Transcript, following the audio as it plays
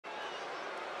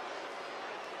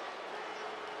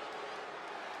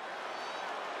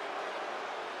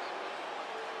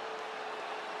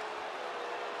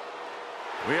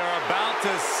We are about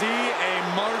to see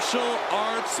a martial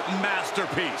arts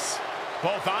masterpiece.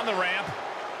 Both on the ramp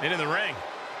and in the ring.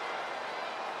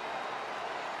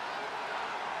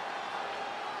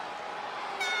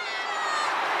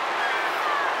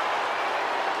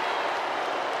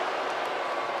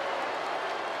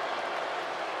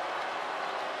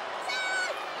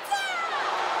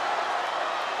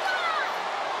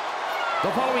 The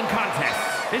following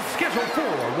contest is scheduled for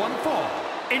one fall.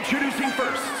 Introducing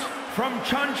first, from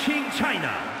Chongqing,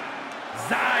 China,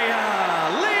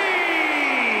 Xia Li!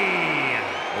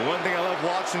 Well, one thing I love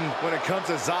watching when it comes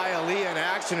to Xia Li in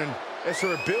action and is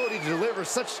her ability to deliver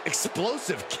such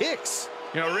explosive kicks.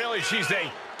 You know, really, she's a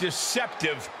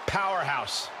deceptive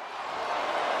powerhouse.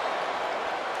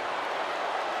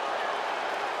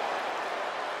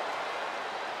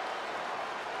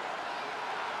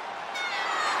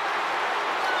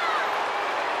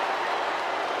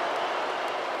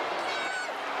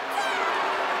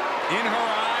 In her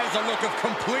eyes, a look of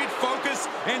complete focus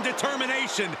and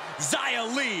determination.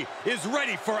 Xia Li is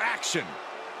ready for action.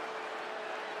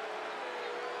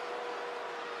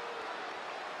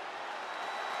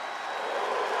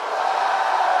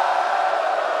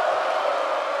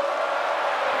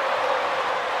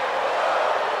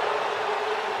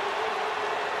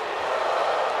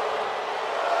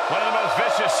 One of the most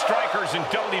vicious strikers in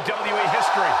WWE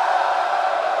history.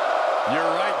 You're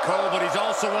right, Cole, but he's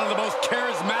also one of the most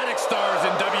charismatic stars in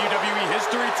WWE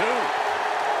history, too.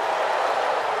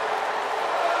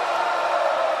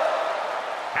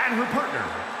 And her partner,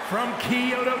 from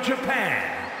Kyoto,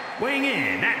 Japan, weighing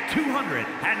in at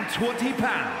 220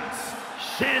 pounds,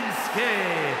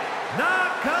 Shinsuke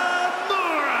Nakamura!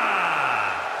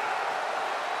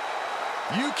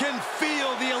 You can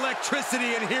feel the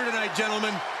electricity in here tonight,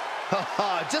 gentlemen.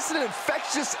 Just an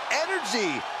infectious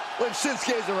energy when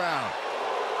Shinsuke's around.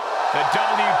 The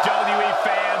WWE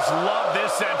fans love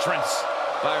this entrance.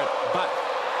 Byron, what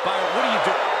are you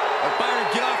doing? Byron,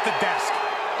 get off the desk.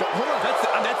 Hold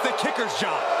on. That's the kicker's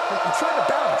job. I'm trying to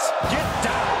balance. Get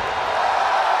down.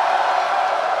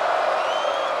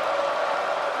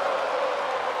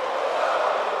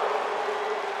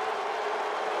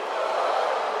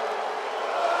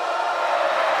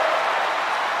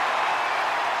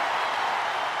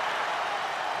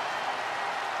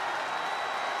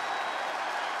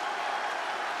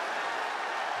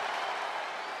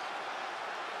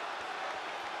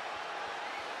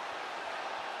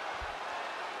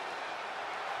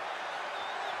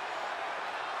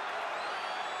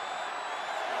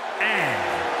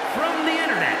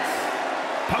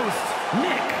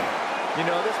 You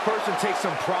know, this person takes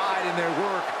some pride in their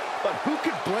work, but who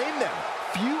could blame them?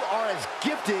 Few are as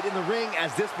gifted in the ring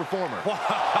as this performer.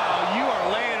 Wow, you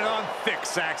are laying it on thick,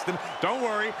 Saxton. Don't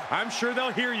worry, I'm sure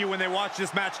they'll hear you when they watch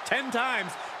this match 10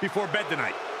 times before bed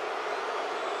tonight.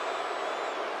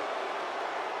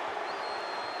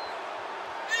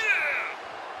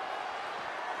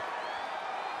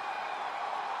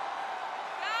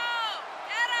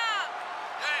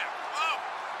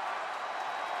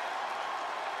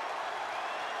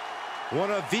 One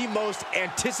of the most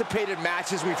anticipated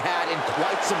matches we've had in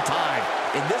quite some time.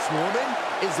 And this woman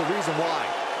is the reason why.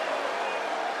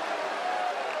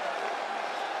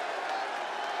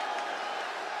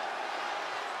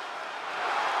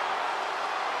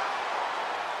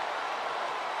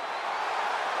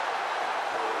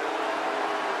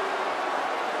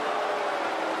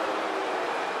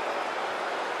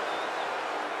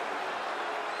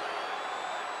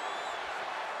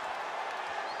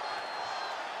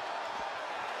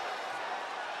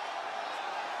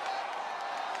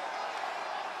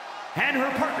 And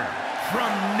her partner,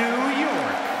 from New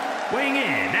York, weighing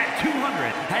in at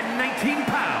 219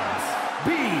 pounds,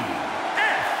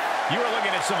 BF. You are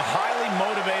looking at some highly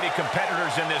motivated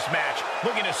competitors in this match,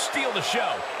 looking to steal the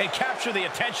show and capture the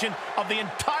attention of the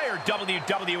entire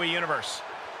WWE Universe.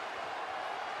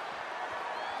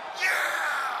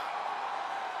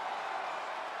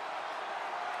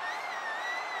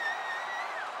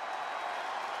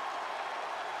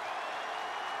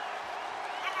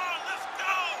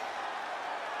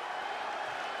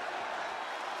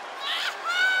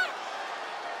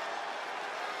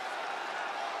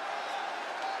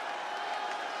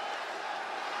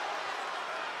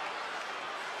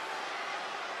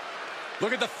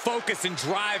 Look at the focus and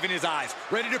drive in his eyes,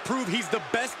 ready to prove he's the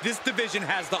best this division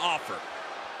has to offer.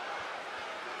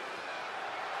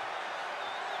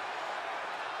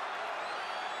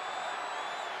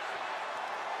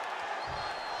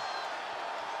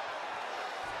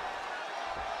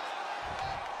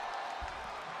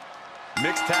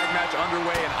 Mixed tag match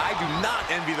underway, and I do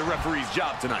not envy the referee's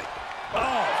job tonight.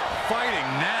 Oh, fighting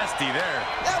nasty there.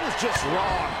 That was just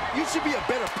wrong. You should be a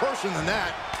better person than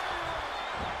that.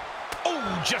 Oh,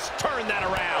 just turn that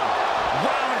around.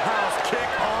 Roundhouse kick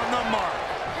on the mark.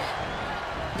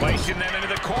 Placing them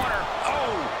into the corner.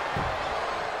 Oh!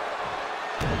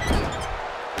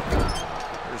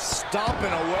 They're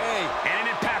stomping away. And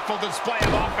an impactful display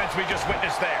of offense we just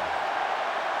witnessed there.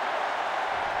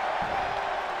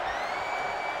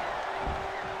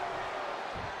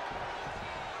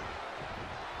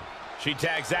 She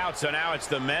tags out, so now it's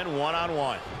the men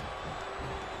one-on-one.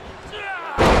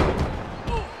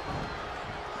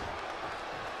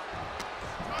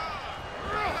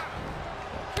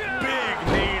 Big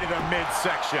knee to the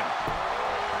midsection.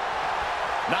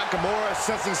 Nakamura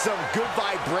sensing some good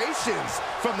vibrations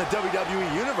from the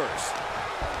WWE Universe.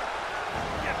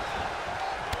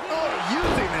 Oh,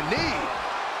 using the knee.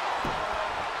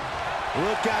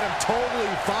 Look at him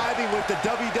totally vibing with the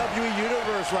WWE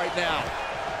Universe right now.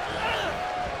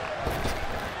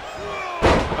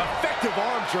 Effective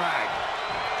arm drag.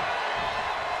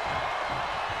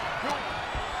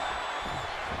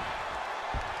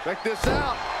 Check this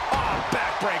out. Oh,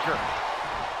 backbreaker.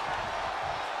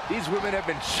 These women have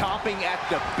been chomping at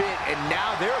the bit, and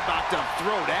now they're about to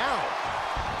throw down.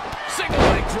 Single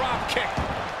leg drop kick.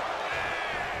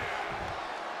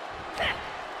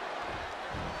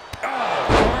 Oh,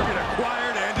 target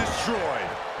acquired and destroyed.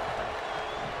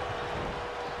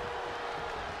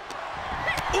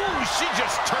 Ooh, she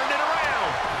just turned it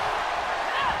around.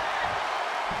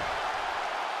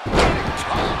 Getting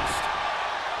tossed.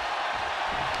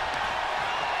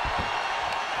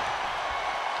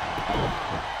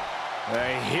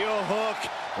 A heel hook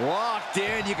locked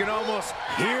in. You can almost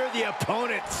hear the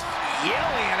opponents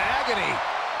yelling in agony.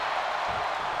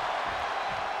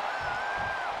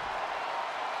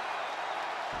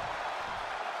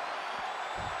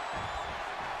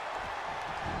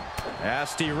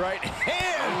 Nasty right hand.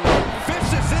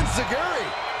 Vicious enziguri.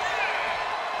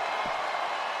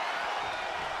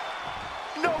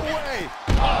 No way.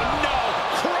 Oh, no.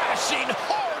 Crashing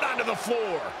hard onto the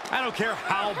floor. I don't care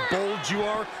how bold you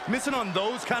are, missing on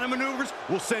those kind of maneuvers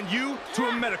will send you to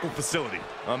a medical facility.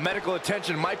 Medical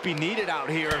attention might be needed out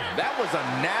here. That was a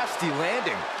nasty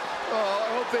landing. Oh, I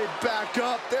hope they back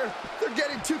up. They're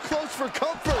getting too close for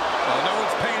comfort. Well, no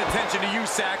one's paying attention to you,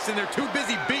 Saxton. They're too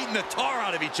busy beating the tar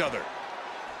out of each other.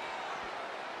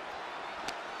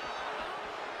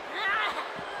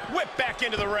 Whip back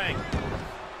into the ring.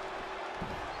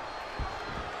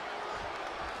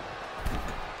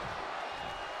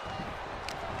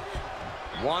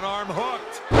 One arm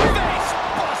hooked. Face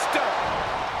buster.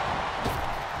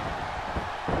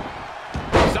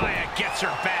 Zaya gets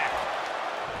her back.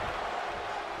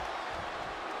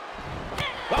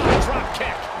 Oh, drop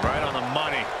kick. Right on the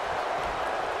money.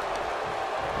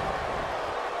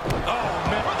 Oh,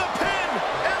 man. For the pin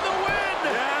and the win.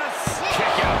 Yes.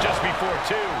 Kick out just before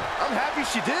 2. I'm happy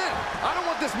she did. I don't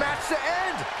want this match to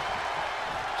end.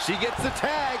 She gets the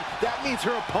tag. That means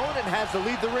her opponent has to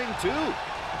leave the ring too.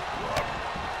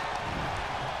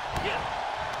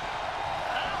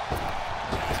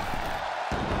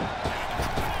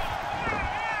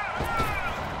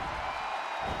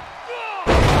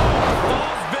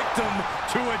 Falls victim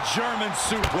to a German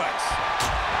suplex.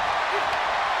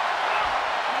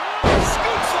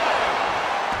 Scoop slam.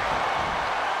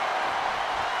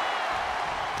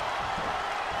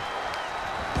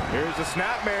 Here's a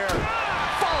snapmare,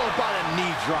 followed by a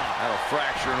knee drop. That'll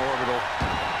fracture an orbital.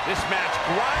 This match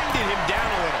grinded him down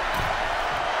a little.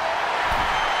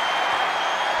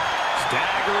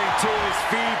 Staggering to his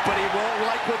feet, but he won't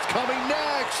like what's coming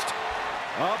next.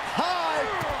 Up high.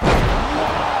 Whoa,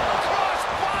 cross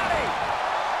body.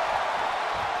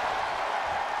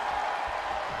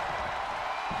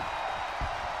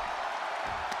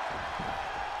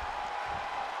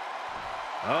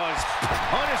 Oh, he's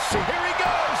punishing. Here he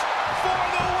goes for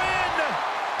the win.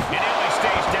 And he only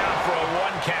stays down for a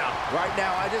 1 count. Right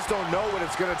now, I just don't know what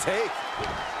it's going to take.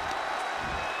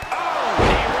 Oh,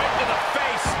 knee right to the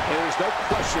face. There's no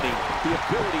questioning the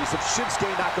abilities of Shinsuke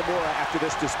Nakamura after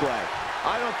this display.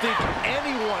 I don't think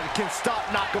anyone can stop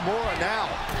Nakamura now.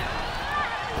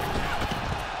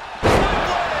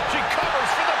 She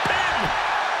covers for the pin.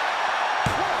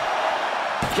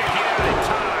 Kicking out in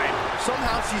time.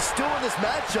 Somehow she's still in this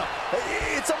matchup.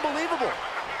 It's unbelievable.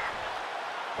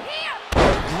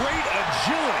 Great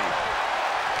agility.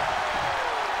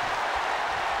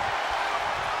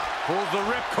 Pulls the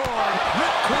ripcord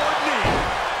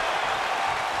knee.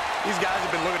 These guys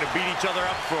have been looking to beat each other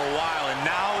up for a while, and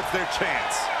now it's their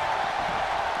chance.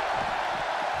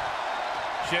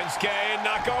 Shinsuke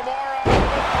Nakamura.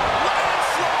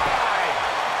 Landslide.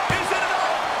 Is it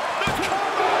enough? The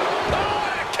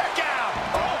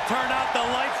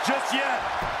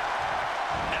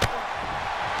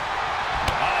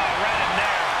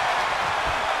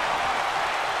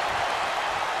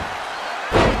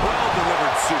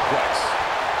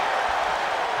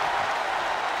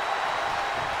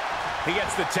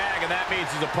the tag, and that means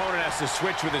his opponent has to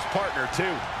switch with his partner, too.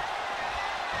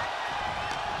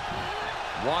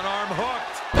 One arm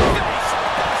hooked. Face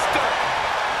buster.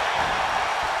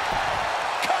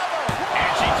 Cover.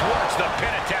 And she thwarts the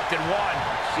pin attempt in one.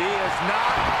 She is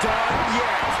not done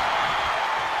yet.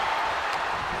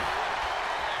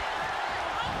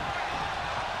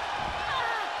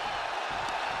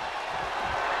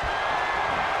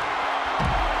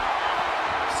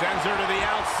 Sends her to the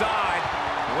outside.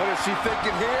 What is she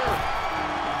thinking here?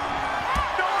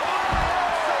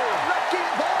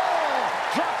 Wrecking ball!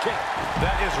 Drop kick.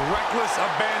 That is reckless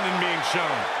abandon being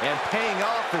shown. And paying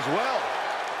off as well.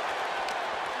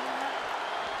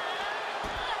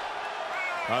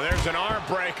 Oh, there's an arm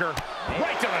breaker.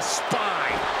 Right to the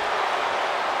spine.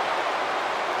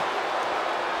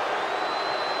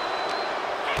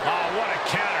 Oh, what a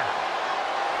counter.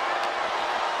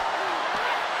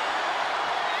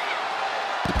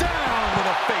 Down with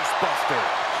a face buster.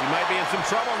 She might be in some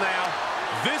trouble now.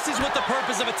 This is what the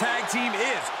purpose of a tag team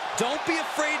is. Don't be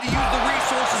afraid to use the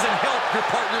resources and help your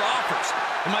partner offers.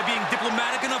 Am I being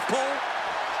diplomatic enough, Cole?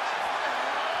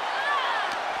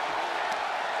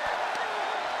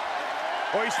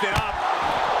 Hoisted up.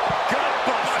 Gut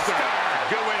buster.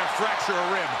 Good way to fracture a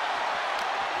rib.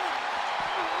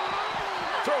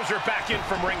 Throws her back in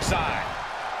from ringside.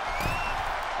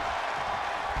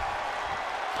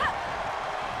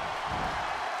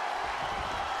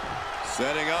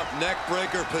 Setting up neck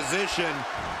breaker position.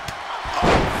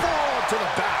 Fall to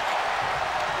the back.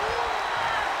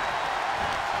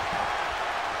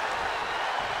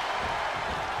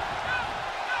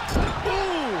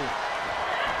 Ooh.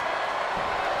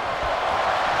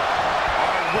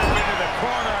 Whip into the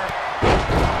corner.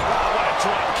 Oh, what a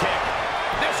drop kick.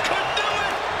 This could do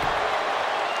it.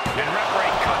 And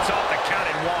referee cuts off the count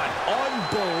in one.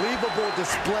 Unbelievable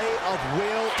display of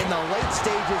will in the late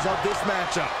stages of this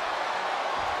matchup.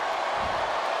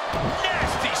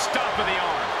 Nasty stomp of the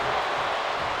arm.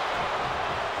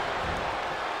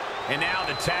 And now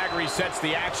the tag resets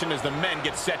the action as the men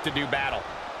get set to do battle.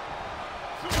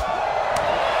 That's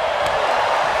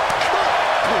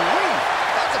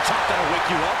a chop that'll wake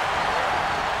you up.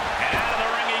 And out of the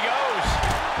ring he goes.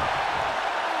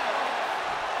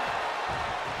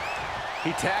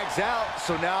 He tags out,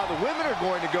 so now the women are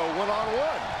going to go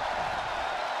one-on-one.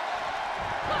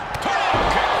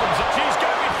 She's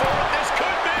got before it. This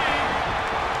could be.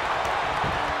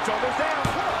 Shoulders down.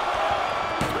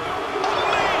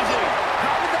 Amazing!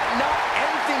 How did that not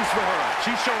end things for her?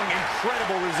 She's showing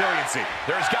incredible resiliency.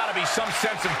 There's got to be some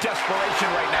sense of desperation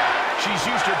right now. She's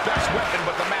used her best weapon,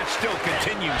 but the match still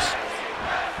continues.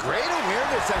 Great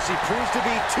awareness as she proves to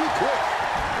be too quick.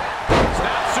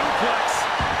 Snap suplex.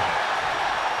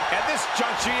 At this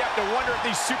juncture, you have to wonder if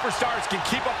these superstars can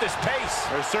keep up this pace.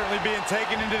 They're certainly being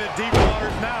taken into the deep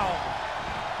waters now.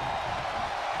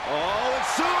 Oh, and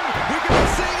soon we could be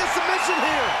seeing a submission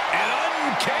here. An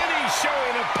uncanny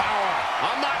showing of power.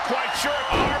 I'm not quite sure if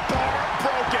our bar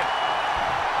broke it.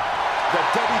 The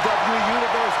WWE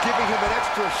Universe giving him an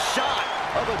extra shot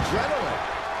of adrenaline.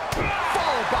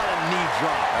 Followed by a knee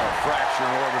drop. Oh, fracture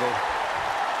orbital.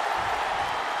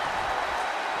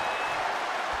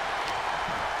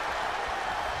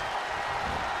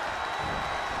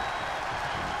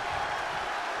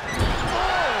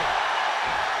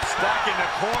 Stuck in the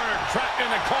corner, trapped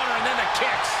in the corner, and then the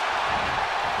kicks.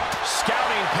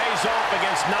 Scouting pays off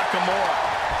against Nakamura.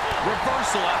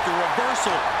 Reversal after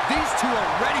reversal. These two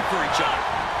are ready for each other.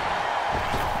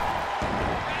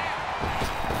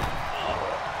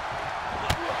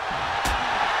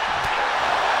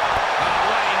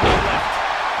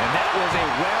 And that was a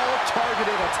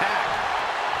well-targeted attack.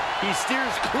 He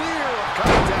steers clear of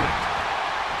contact.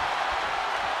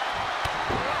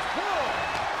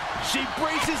 She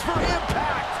braces for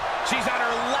impact. She's on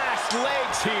her last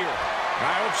legs here.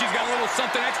 I hope she's got a little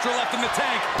something extra left in the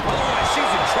tank. Otherwise, she's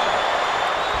in trouble.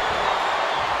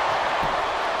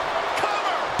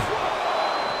 Cover!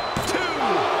 2.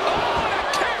 Oh, and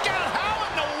a kick out. How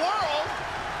in the world?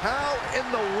 How in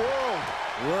the world?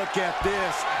 Look at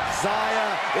this.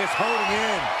 Zaya is holding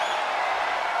in.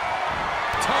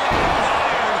 Tongue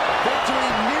iron. Victory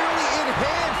nearly in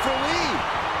hand for Lee.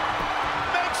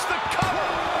 Makes the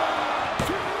cover.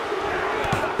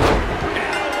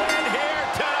 And a win here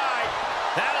tonight.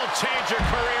 That'll change her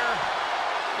career.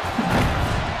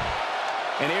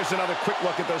 And here's another quick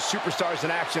look at those superstars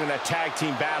in action in a tag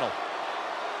team battle.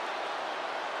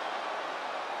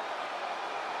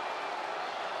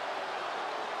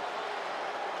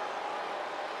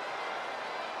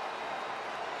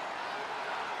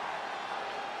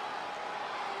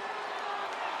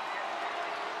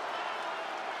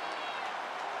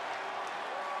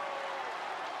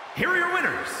 Here are your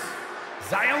winners,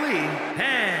 Xia Li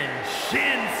and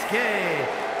Shinsuke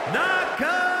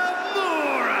Nakamura.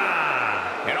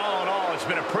 And all in all, it's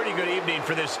been a pretty good evening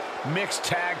for this mixed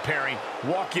tag pairing,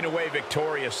 walking away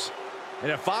victorious.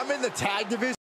 And if I'm in the tag division,